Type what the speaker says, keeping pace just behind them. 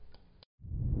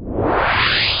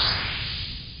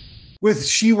with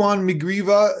Siubhan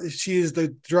Migriva. She is the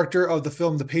director of the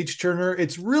film The Page Turner.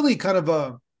 It's really kind of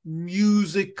a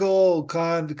musical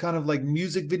kind of like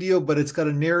music video, but it's got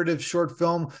a narrative short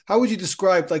film. How would you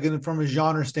describe, like, from a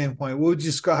genre standpoint? What would you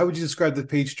describe? How would you describe The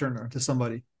Page Turner to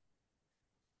somebody?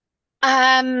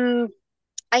 Um,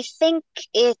 I think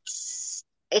it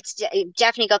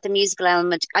definitely got the musical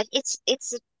element. It's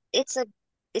a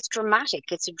it's dramatic.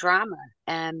 It's a drama.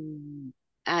 And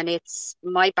it's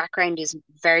my background is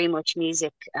very much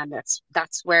music, and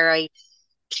that's where I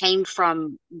came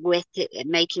from with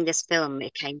making this film.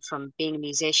 It came from being a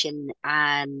musician,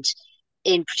 and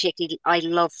in particular, I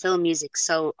love film music.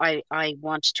 So I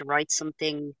wanted to write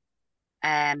something.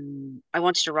 I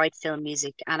wanted to write film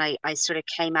music, and I sort of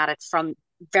came at it from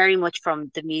very much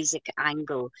from the music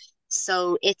angle.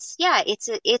 So it's yeah,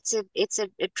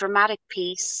 a dramatic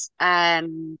piece.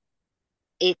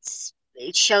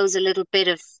 It shows a little bit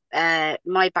of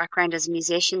my background as a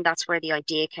musician. That's where the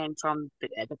idea came from.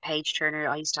 The page turner.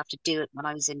 I used to have to do it when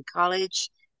I was in college.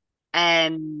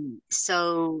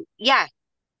 So yeah,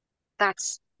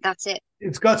 that's it.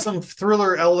 It's got some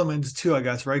thriller elements too, I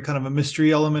guess, right? Kind of a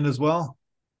mystery element as well.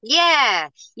 Yeah,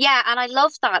 yeah, and I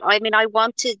love that. I mean, I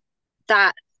wanted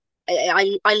that.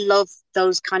 I love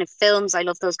those kind of films. I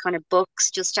love those kind of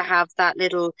books. Just to have that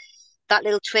little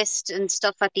twist and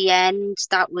stuff at the end,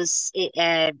 that was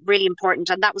really important.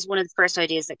 And that was one of the first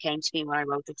ideas that came to me when I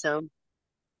wrote the film.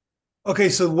 Okay,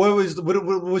 so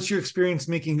what's your experience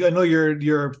making? I know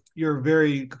you're a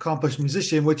very accomplished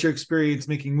musician. What's your experience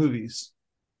making movies?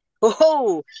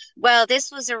 Oh, well,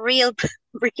 this was a real,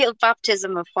 real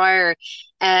baptism of fire.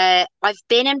 I've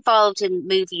been involved in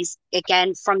movies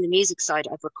again from the music side.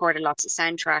 I've recorded lots of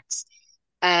soundtracks,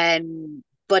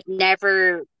 but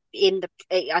never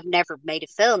I've never made a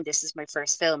film. This is my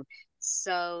first film.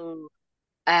 So,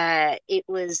 it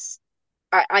was,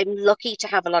 I'm lucky to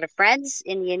have a lot of friends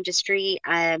in the industry.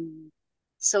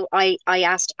 So I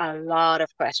asked a lot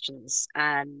of questions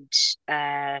and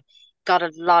got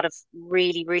a lot of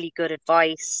really, really good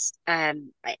advice.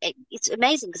 It's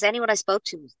amazing because anyone I spoke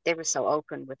to, they were so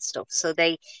open with stuff. So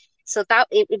that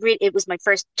it was my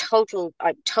first total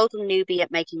newbie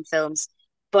at making films,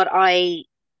 but I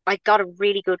got a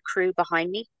really good crew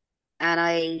behind me, and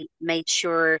I made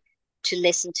sure to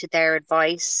listen to their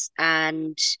advice,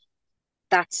 and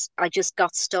that's I just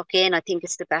got stuck in. I think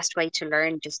it's the best way to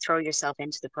learn. Just throw yourself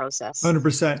into the process.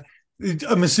 100%.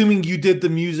 I'm assuming you did the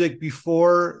music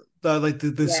before the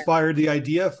Yeah. inspired the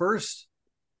idea first.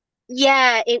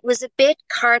 Yeah, it was a bit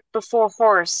cart before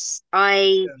horse.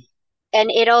 I Yeah.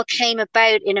 And it all came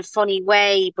about in a funny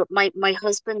way, but my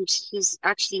husband, who's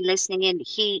actually listening in,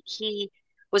 he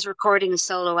was recording a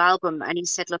solo album, and he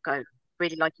said, "Look, I'd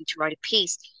really like you to write a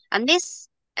piece." And this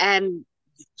um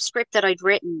script that I'd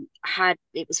written had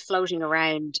it was floating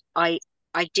around. I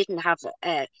didn't have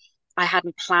I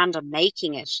hadn't planned on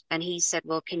making it, and he said,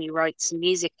 "Well, can you write some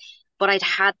music?" But I'd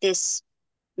had this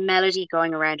melody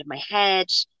going around in my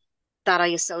head that I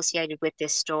associated with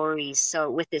this story, so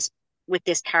with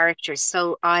this character.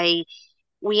 So I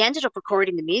we ended up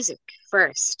recording the music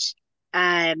first.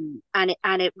 And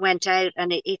it went out,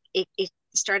 and it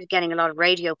started getting a lot of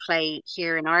radio play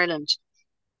here in Ireland.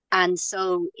 And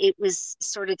so it was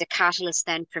sort of the catalyst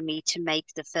then for me to make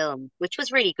the film, which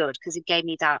was really good because it gave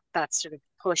me that sort of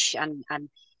push and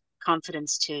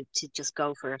confidence to just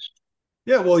go for it.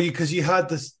 Yeah, well, you because you had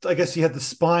this, I guess you had the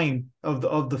spine of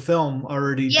the film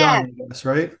already Yeah, done, I guess,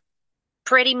 right?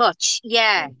 pretty much.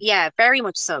 Yeah, yeah, very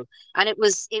much so. And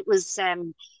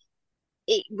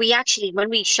we actually when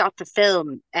we shot the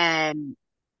film in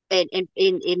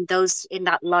those in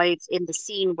that live in the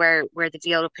scene where the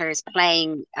viola player is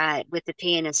playing with the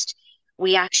pianist,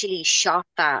 we actually shot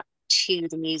that to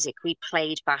the music. We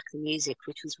played back the music,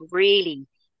 which was really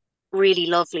really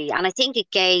lovely, and I think it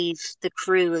gave the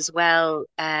crew as well,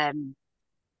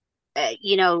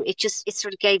 it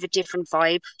sort of gave a different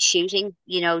vibe shooting,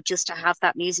 just to have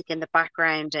that music in the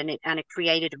background, and it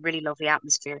created a really lovely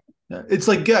atmosphere. Yeah. It's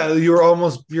like, yeah,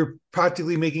 you're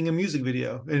practically making a music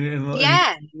video in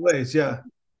Yeah, ways. Yeah.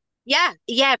 yeah,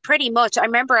 yeah, pretty much. I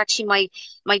remember actually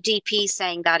my DP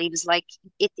saying that he was like,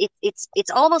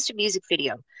 it's almost a music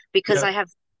video because Yeah.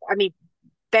 I mean,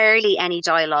 barely any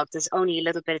dialogue. There's only a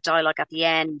little bit of dialogue at the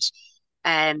end,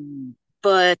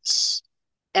 but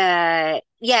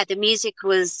yeah, the music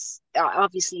was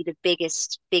obviously the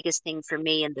biggest thing for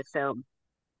me in the film.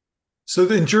 So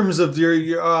in terms of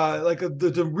your like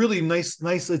the really nice,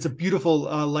 it's a beautiful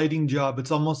lighting job.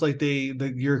 It's almost like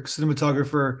your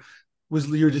cinematographer was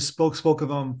you just spoke of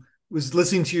him was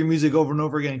listening to your music over and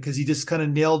over again because he just kind of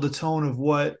nailed the tone of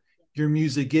what your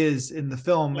music is in the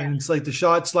film. Yeah. And it's like the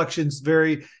shot selection's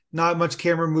very not much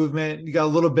camera movement. You got a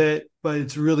little bit, but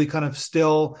it's really kind of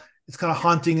still. It's kind of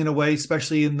haunting in a way,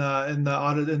 especially in the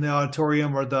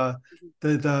auditorium or the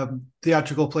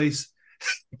theatrical place.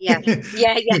 Yeah.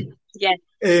 Yeah. Yeah. Yeah.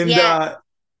 And Yeah.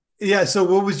 yeah, so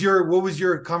what was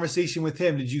your conversation with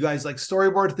him? Did you guys like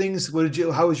storyboard things?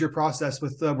 How was your process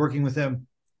with working with him?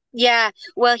 Yeah.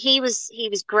 Well, he was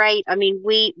great. I mean,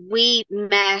 we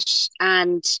met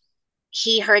and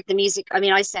he heard the music. I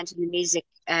mean, I sent him the music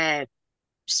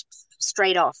s-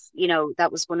 straight off.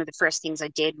 That was one of the first things I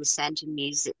did was send him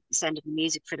the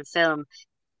music for the film.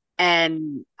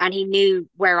 And he knew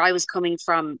where I was coming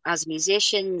from as a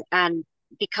musician, and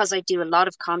because I do a lot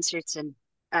of concerts and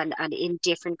in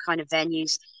different kind of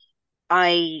venues,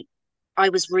 I I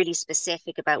was really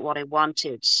specific about what I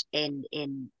wanted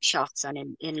in shots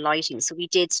and in lighting. So we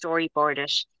did storyboard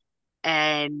it.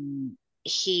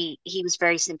 He was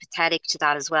very sympathetic to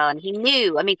that as well, and he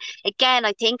knew. I mean, again,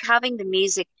 I think having the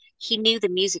music, he knew the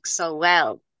music so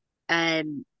well,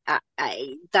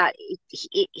 that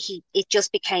it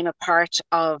just became a part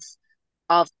of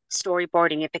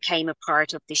storyboarding. It became a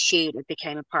part of the shoot. It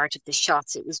became a part of the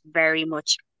shots. It was very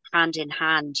much hand in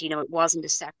hand. It wasn't a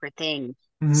separate thing.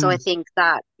 So I Mhm. think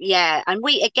that, yeah. And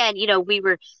we, again,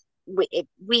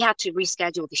 we had to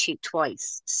reschedule the shoot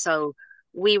twice. So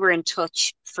we were in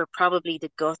touch for probably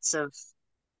the guts of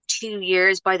 2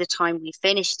 years by the time we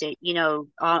finished it. We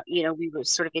were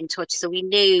sort of in touch. So we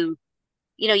knew,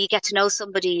 you get to know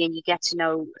somebody and you get to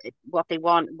know what they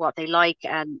want, what they like.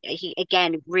 And he,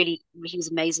 again, really, he was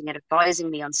amazing at advising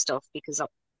me on stuff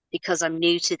because I'm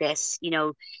new to this.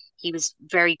 He was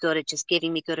very good at just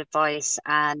giving me good advice.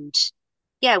 And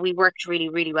yeah, we worked really,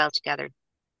 really well together.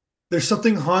 There's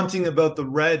something haunting about the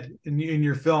red in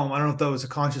your film. I don't know if that was a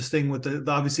conscious thing with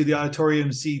obviously the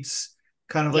auditorium seats,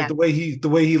 kind of like Yeah, the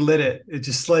way he lit it. It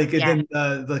just like and yeah, then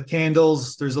the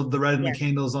candles. There's the red and the yeah,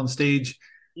 candles on stage.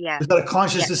 yeah, Was that a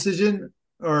conscious yeah. decision,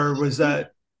 or was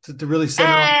that to really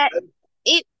center on Uh, the red?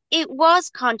 it was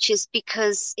conscious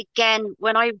because again,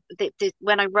 when I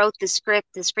wrote the script,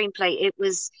 the screenplay, it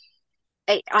was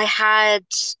I had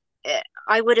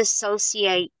I would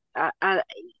associate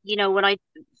when I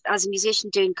as a musician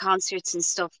doing concerts and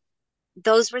stuff,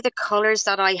 those were the colors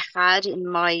that I had in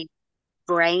my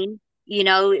brain.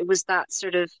 It was that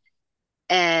sort of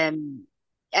and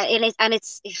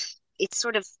it's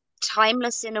sort of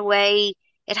timeless in a way.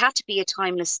 It had to be a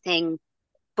timeless thing,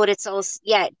 but it's also,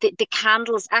 yeah, the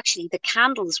candles, actually the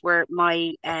candles were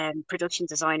my production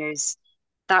designers.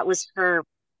 That was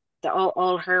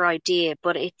all her idea,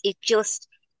 but it just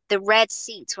the red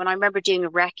seats. When I remember doing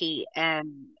a recce,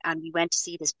 and we went to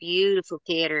see this beautiful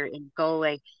theater in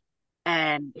Galway,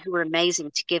 who were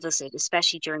amazing to give us it,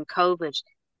 especially during COVID.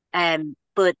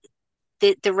 But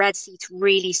the red seats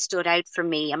really stood out for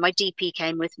me, and my DP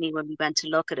came with me when we went to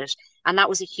look at it, and that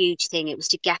was a huge thing. It was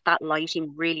to get that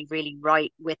lighting really, really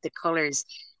right with the colors,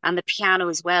 and the piano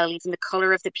as well. Even the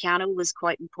color of the piano was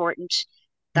quite important,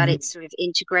 that Mhm. it's sort of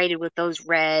integrated with those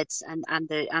reds and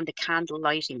the candle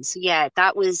lighting. So yeah,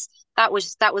 that was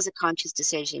a conscious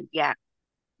decision. Yeah.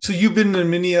 So you've been in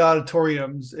many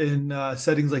auditoriums in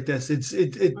settings like this.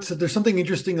 Mm. There's something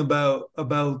interesting about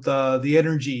the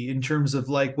energy in terms of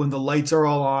like when the lights are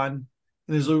all on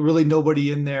and there's really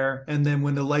nobody in there, and then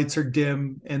when the lights are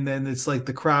dim, and then it's like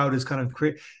the crowd is kind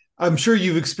of I'm sure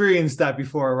you've experienced that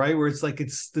before, right? Where it's like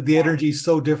the Yeah, energy is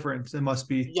so different. It must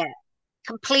be. yeah,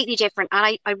 completely different.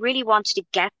 And I really wanted to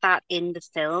get that in the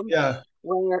film, Yeah,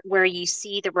 where you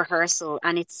see the rehearsal,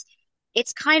 and it's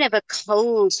kind of a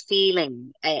cold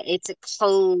feeling. It's a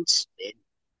cold,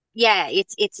 yeah,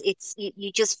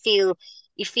 you just feel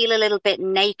a little bit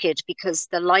naked because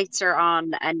the lights are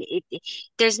on, and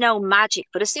there's no magic.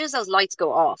 But as soon as those lights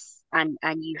go off, and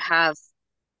you have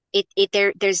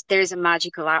there's a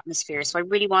magical atmosphere. So I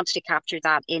really wanted to capture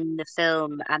that in the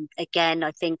film. And again,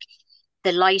 I think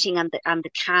the lighting and the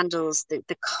candles, the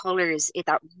colors,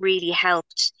 that really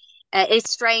helped.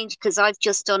 It's strange because I've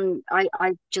just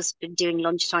been doing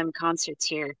lunchtime concerts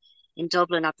here in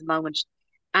Dublin at the moment,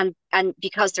 and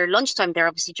because they're lunchtime, they're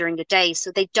obviously during the day,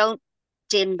 so they don't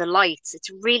dim the lights.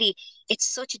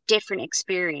 It's such a different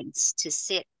experience to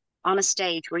sit on a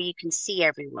stage where you can see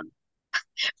everyone.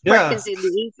 yeah. Whereas in the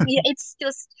evening, yeah,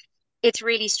 it's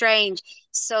really strange.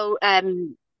 So I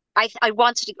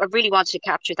really wanted to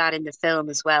capture that in the film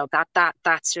as well.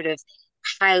 That sort of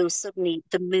how suddenly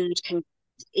the mood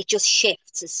it just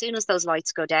shifts as soon as those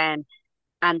lights go down,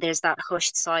 and there's that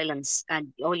hushed silence,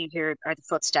 and all you hear are the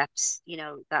footsteps.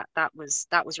 That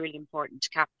was really important to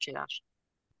capture that.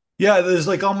 Yeah, there's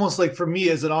like almost like for me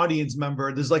as an audience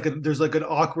member, there's like an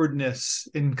awkwardness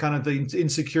in kind of the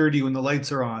insecurity when the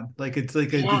lights are on. Like it's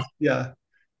like a Yeah.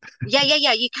 yeah,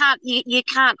 Yeah. You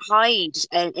can't hide.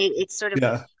 It's sort of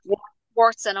yeah.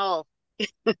 warts and all.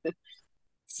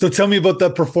 So tell me about the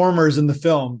performers in the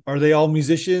film. Are they all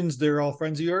musicians? They're all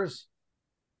friends of yours?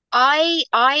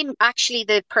 I'm actually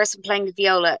the person playing the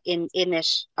viola in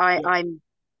it. Yeah. I'm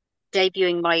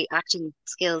debuting my acting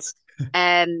skills.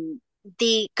 Um,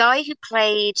 the guy who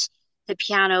played the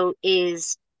piano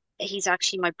is he's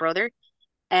actually my brother.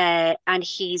 And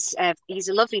he's a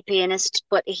lovely pianist,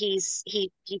 but he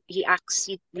acts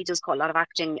he does quite a lot of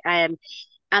acting. And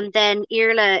then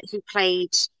Irla, who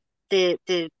played the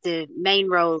main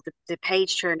role, the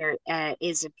page turner,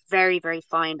 is a very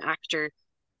fine actor.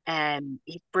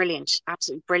 He's brilliant,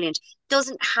 absolutely brilliant.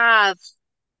 Doesn't have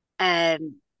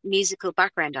musical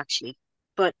background actually,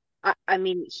 but I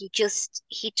mean, he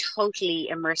totally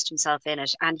immersed himself in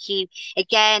it, and he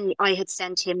again, I had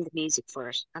sent him the music for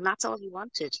it, and that's all he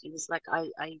wanted. He was like,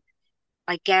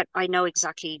 I know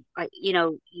exactly,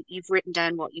 you've written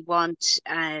down what you want.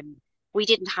 We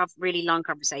didn't have really long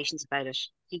conversations about it.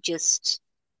 He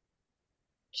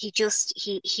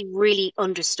really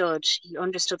understood. He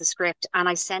understood the script, and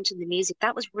I sent him the music.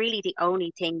 That was really the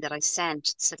only thing that I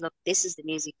sent. Said, look, this is the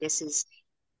music. This is,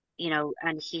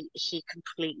 and he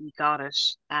completely got it.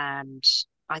 And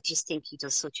I just think he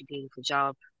does such a beautiful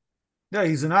job. Yeah,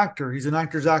 he's an actor. He's an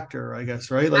actor's actor, I guess,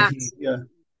 right? Like yeah.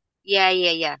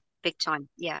 Absolutely. Yeah. Big time.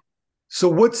 Yeah. So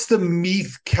what's the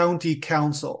Meath County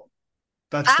Council?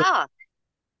 That's the Ah,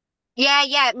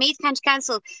 yeah. Meath County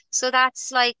Council. So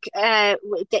that's like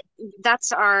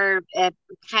that's our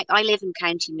I live in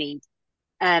County Meath.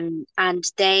 And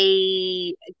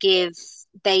give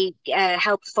they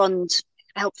help fund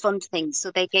things.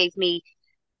 So they gave me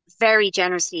very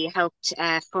generously helped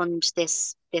fund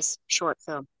this short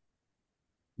film.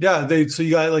 yeah, they so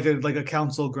you got like a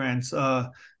council grants. Yeah,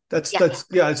 That's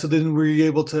yeah. So then were you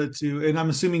able to and I'm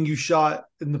assuming you shot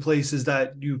in the places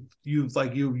that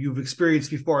you've experienced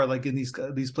before, like in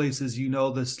these places, you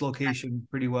know this location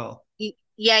pretty well.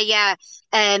 yeah.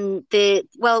 The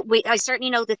well, I certainly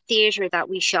know the theater that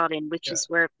we shot in, which Yeah. is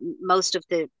where most of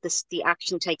the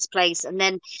action takes place, and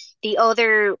then the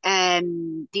other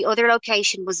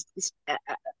location was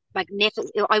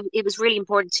magnificent. It was really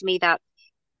important to me that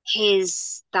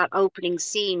that opening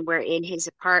scene where in his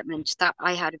apartment that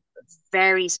I had a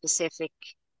very specific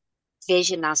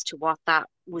vision as to what that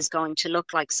was going to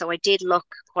look like. So I did look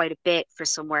quite a bit for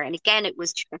somewhere. And again, it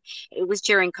was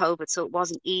during COVID, so it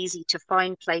wasn't easy to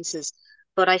find places.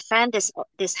 But I found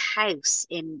this house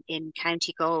in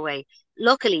County Galway,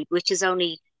 luckily, which is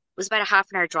only was about a half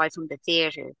an hour drive from the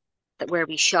theatre that where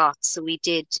we shot. So we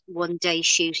did one day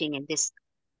shooting in this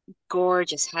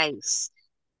gorgeous house.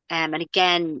 And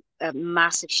again, a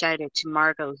massive shout out to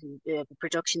Margot, who the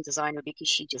production designer, because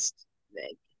she just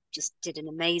did an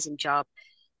amazing job.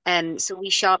 So we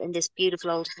shot in this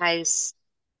beautiful old house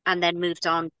and then moved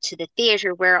on to the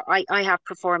theatre where I have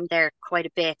performed there quite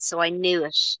a bit. So I knew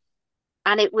it.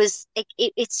 And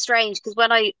it's strange because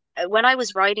when I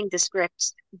was writing the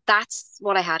script, that's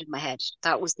what I had in my head.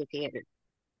 That was the theatre.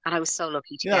 And I was so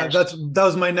lucky to get Yeah, it. that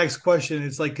was my next question.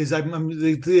 It's like because I'm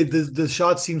the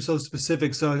shots seem so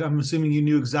specific, so I'm assuming you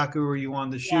knew exactly where you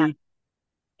wanted to Yeah, shoot.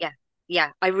 yeah,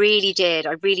 yeah. I really did.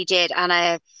 I really did. And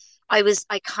I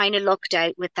kind of lucked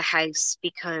out with the house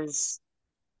because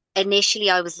initially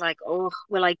I was like, oh,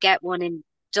 will I get one in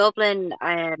Dublin?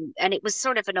 And it was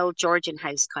sort of an old Georgian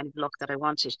house kind of look that I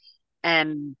wanted.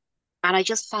 Um, and I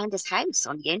just found this house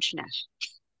on the internet,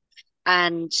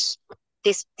 and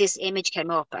this image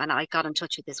came up, and I got in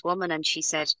touch with this woman, and she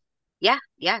said, yeah,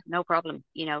 no problem,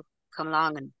 come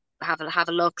along and have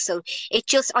a look. So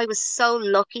I was so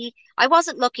lucky. I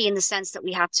wasn't lucky in the sense that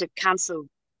we had to cancel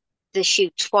the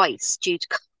shoot twice due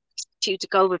to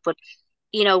COVID, but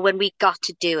when we got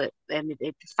to do it, and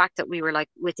the fact that we were like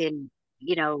within,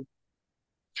 you know,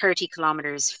 30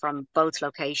 kilometers from both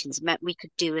locations meant we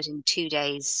could do it in 2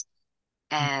 days,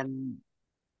 um,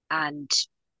 and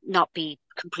not be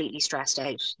completely stressed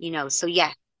out. So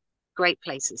yeah, great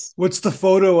places. What's the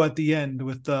photo at the end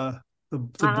with the boy?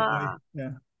 Ah,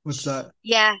 Yeah, what's that?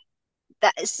 yeah.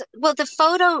 That is, well, the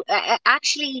photo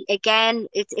actually, again,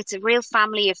 it's a real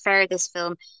family affair. This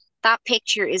film, that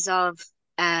picture is of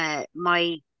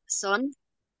my son,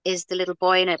 is the little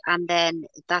boy in it, and then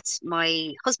that's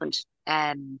my husband.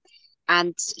 And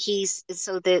he's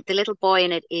so the little boy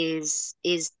in it is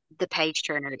the page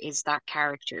turner, is that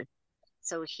character.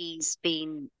 So he's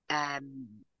been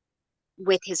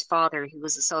with his father, who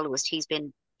was a soloist. He's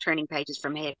been turning pages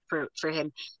from him for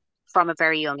him from a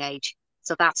very young age.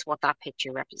 So that's what that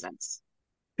picture represents.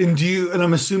 And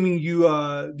I'm assuming do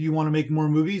you want to make more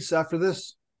movies after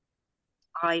this?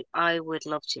 I would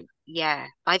love to. Yeah.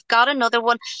 I've got another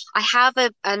one. I have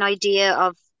an idea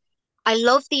of I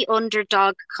love the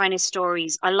underdog kind of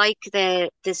stories. I like the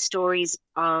stories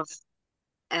of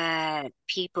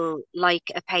people like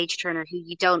a page turner who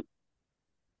you don't,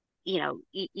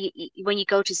 when you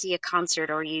go to see a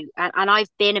concert or and I've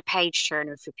been a page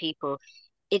turner for people.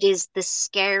 It is the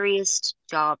scariest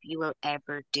job you will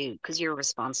ever do because you're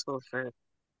responsible for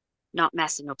not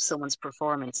messing up someone's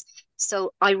performance.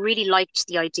 So I really liked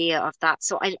the idea of that.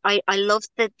 So I love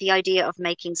the idea of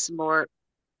making some more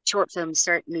short films,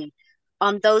 certainly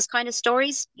on those kind of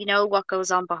stories, what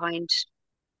goes on behind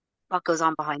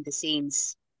the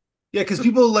scenes. Yeah, because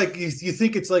people like you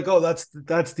think it's like, oh, that's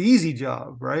the easy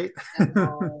job, right?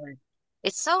 No.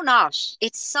 It's so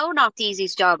not the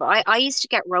easiest job. I used to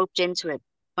get roped into it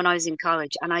when I was in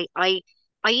college and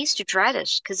I used to dread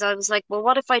it because I was like, well,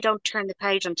 what if I don't turn the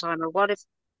page on time? Or what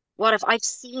if I've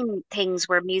seen things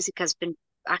where music has been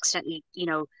accidentally,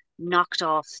 knocked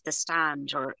off the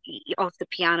stand or off the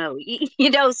piano,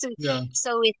 so Yeah.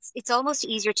 it's almost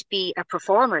easier to be a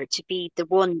performer, to be the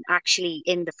one actually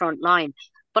in the front line.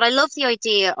 But I love the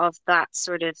idea of that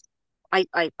sort of I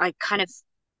kind of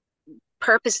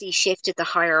purposely shifted the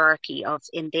hierarchy of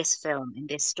in this film, in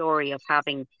this story of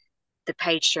having the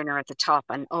page turner at the top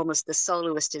and almost the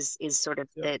soloist is sort of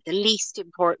Yeah. the least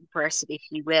important person, if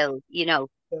you will.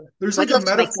 There's So I'd like a love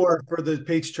to make some more. metaphor for the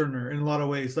page turner in a lot of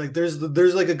ways. Like there's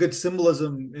like a good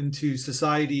symbolism into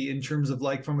society in terms of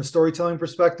like from a storytelling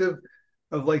perspective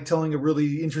of like telling a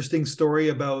really interesting story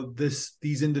about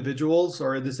these individuals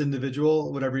or this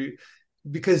individual, whatever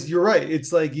because you're right.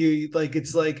 It's like it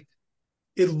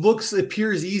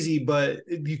appears easy, but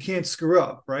you can't screw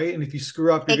up, right? And if you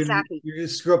screw up, Exactly. you're gonna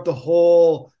screw up the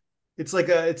whole. It's like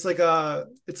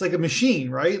a machine,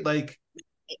 right? Like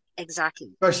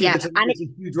Exactly. especially if Yeah. And it's a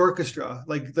huge orchestra,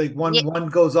 like yeah, one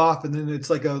goes off and then it's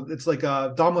like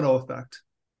a domino effect.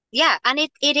 yeah, and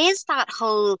it is that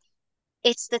whole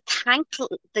it's the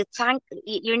thank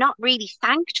you're not really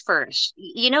thanked for it.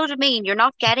 You know what I mean? You're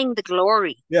not getting the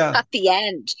glory Yeah, at the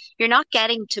end. You're not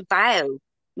getting to bow.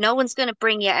 No one's going to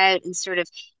bring you out and sort of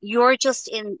you're just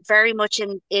in very much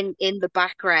in the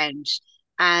background.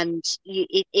 And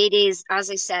it is,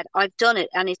 as I said, I've done it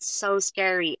and it's so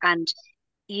scary. And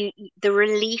the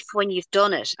relief when you've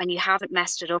done it and you haven't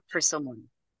messed it up for someone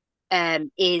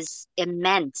is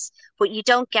immense. But you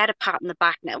don't get a pat on the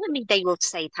back now. I mean, they will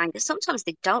say thank you. Sometimes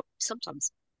they don't.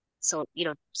 Sometimes, so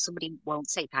somebody won't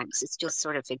say thanks. It's just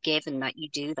sort of a given that you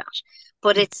do that.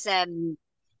 But it's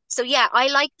so yeah, I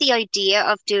like the idea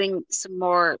of doing some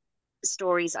more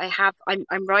stories.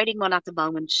 I'm writing one at the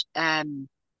moment,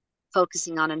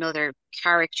 focusing on another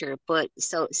character. But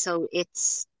so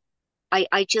it's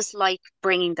I just like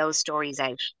bringing those stories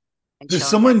out and does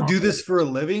showing them someone off. do this for a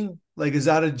living? Like, is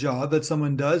that a job that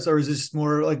someone does, or is this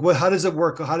more like what? How does it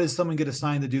work? How does someone get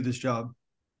assigned to do this job?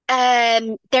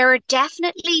 There are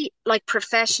definitely like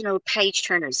professional page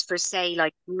turners for say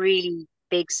like really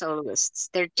big soloists.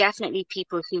 There are definitely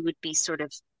people who would be sort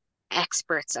of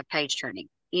experts at page turning,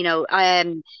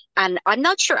 and I'm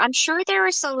not sure. I'm sure there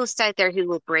are soloists out there who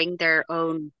will bring their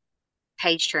own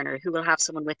page turner, who will have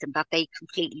someone with them that they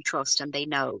completely trust and they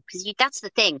know. Because that's the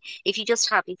thing. If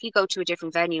you go to a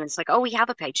different venue and it's like, oh, we have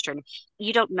a page turner,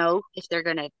 you don't know if they're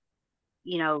gonna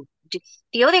do.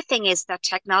 The other thing is that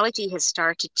technology has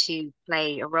started to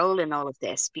play a role in all of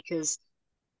this because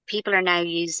people are now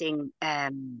using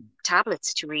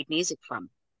tablets to read music from.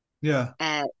 Yeah,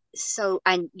 Uh,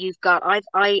 and you've got,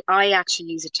 I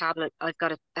actually use a tablet. I've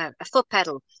got a foot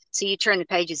pedal. So you turn the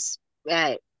pages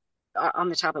uh, on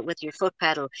the tablet with your foot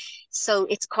pedal. So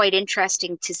it's quite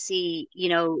interesting to see,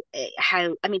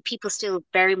 how, I mean, people still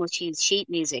very much use sheet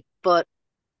music, but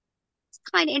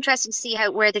kind of interesting to see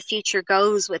how where the future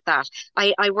goes with that.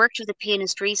 I worked with a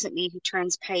pianist recently who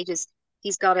turns pages.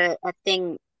 He's got a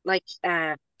thing like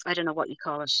I don't know what you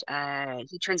call it.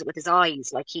 He turns it with his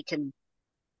eyes, like he can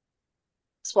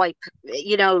swipe,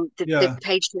 the yeah.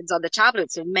 page turns on the tablet.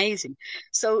 It's amazing.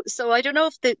 So I don't know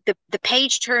if the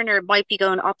page turner might be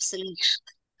going obsolete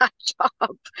that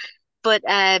job, but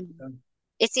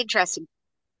it's interesting.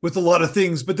 With a lot of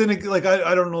things. But then, like,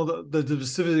 I don't know the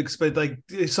specifics, but like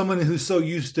someone who's so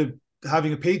used to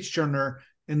having a page turner,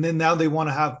 and then now they want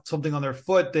to have something on their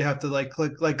foot, they have to like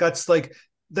click. Like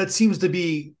that seems to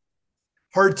be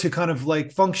hard to kind of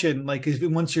like function. Like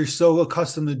once you're so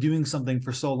accustomed to doing something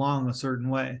for so long a certain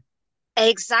way.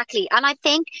 Exactly. And I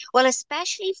think, well,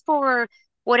 especially for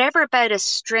whatever about a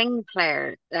string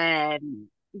player,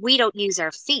 we don't use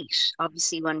our feet,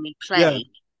 obviously, when we Yeah, play.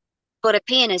 but a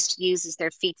pianist uses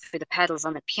their feet for the pedals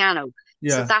on the piano.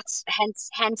 So Yeah. that's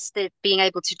hence the being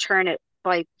able to turn it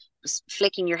by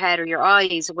flicking your head or your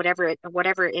eyes or whatever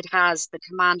it has the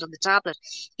command on the tablet.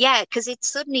 Yeah, because it's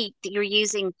suddenly you're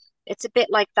using. It's a bit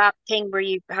like that thing where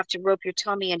you have to rub your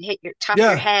tummy and tap your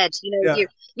Yeah. head. You know, Yeah.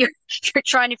 you're you're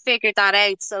trying to figure that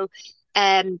out. So,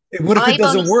 And what if it I've only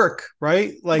doesn't work,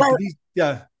 right? Like well, these,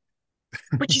 yeah.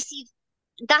 but you see,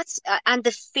 that's and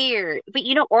the fear. But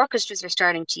orchestras are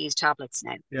starting to use tablets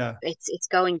now. Yeah. It's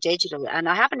going digital, and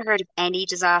I haven't heard of any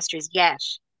disasters yet.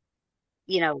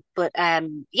 But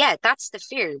yeah, that's the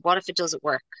fear. What if it doesn't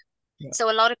work? Yeah.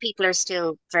 So a lot of people are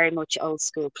still very much old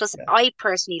school. Plus, Yeah. I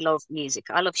personally love music.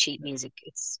 I love sheet music.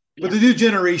 It's But the new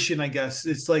generation, I guess,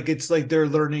 it's like they're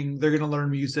gonna learn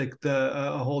music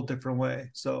a whole different way.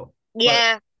 So, but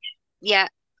yeah, yeah,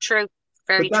 true,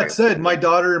 but very that true. said, my Yeah,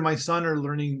 daughter and my son are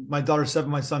learning. My daughter's 7,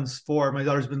 my son's 4. My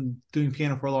daughter's been doing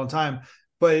piano for a long time,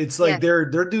 but it's like yeah,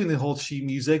 they're doing the whole sheet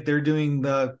music. They're doing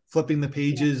the flipping the yeah,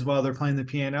 pages while they're playing the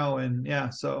piano, and yeah.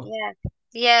 So, yeah,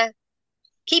 yeah.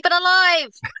 Keep it alive.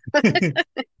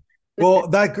 well,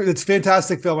 it's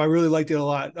fantastic film. I really liked it a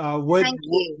lot. Thank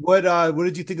you. What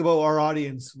did you think about our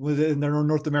audience within the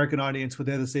North American audience? What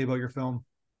they had to say about your film?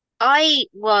 I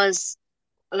was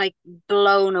like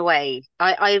blown away.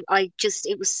 I just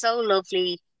it was so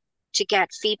lovely to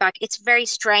get feedback. It's very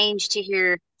strange to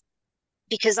hear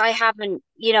because I haven't,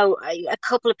 a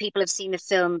couple of people have seen the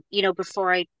film,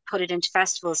 before I put it into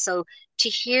festivals. So to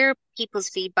hear people's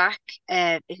feedback,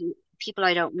 people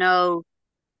I don't know,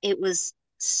 it was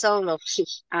so lovely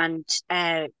and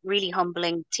really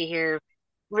humbling to hear,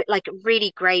 like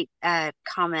really great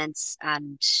comments,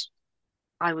 and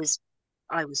I was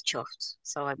I was chuffed.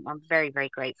 So I'm very, very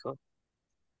grateful.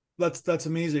 That's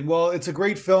amazing. Well, it's a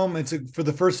great film. For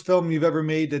the first film you've ever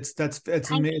made. Thank It's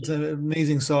you.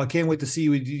 amazing. So I can't wait to see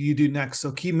what you do next.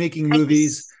 So keep making Thank you.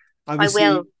 movies. I Obviously,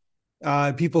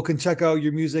 will. people can check out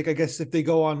your music. I guess if they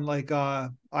go on like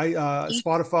Spotify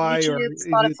or YouTube,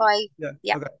 Spotify. yeah.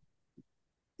 Yeah, Okay.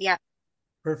 yeah, yeah.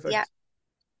 Perfect.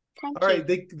 All Thank you. right.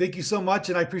 Thank you so much,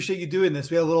 and I appreciate you doing this.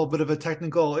 We had a little bit of a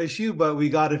technical issue, but we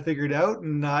got it figured out.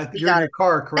 And We you're in got your it.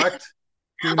 car, correct?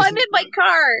 Doing this. I'm in my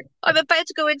car. I'm about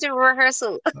to go into a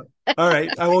rehearsal. All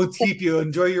right. I won't keep you.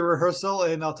 Enjoy your rehearsal,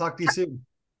 and I'll talk to you soon.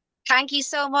 Thank you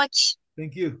so much.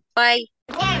 Thank you. Bye.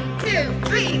 1, 2,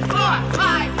 3, 4,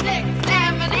 5, 6,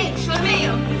 7, 8,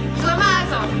 Schlemiel,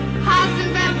 Schlemazel,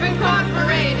 Hasendampf and Korn,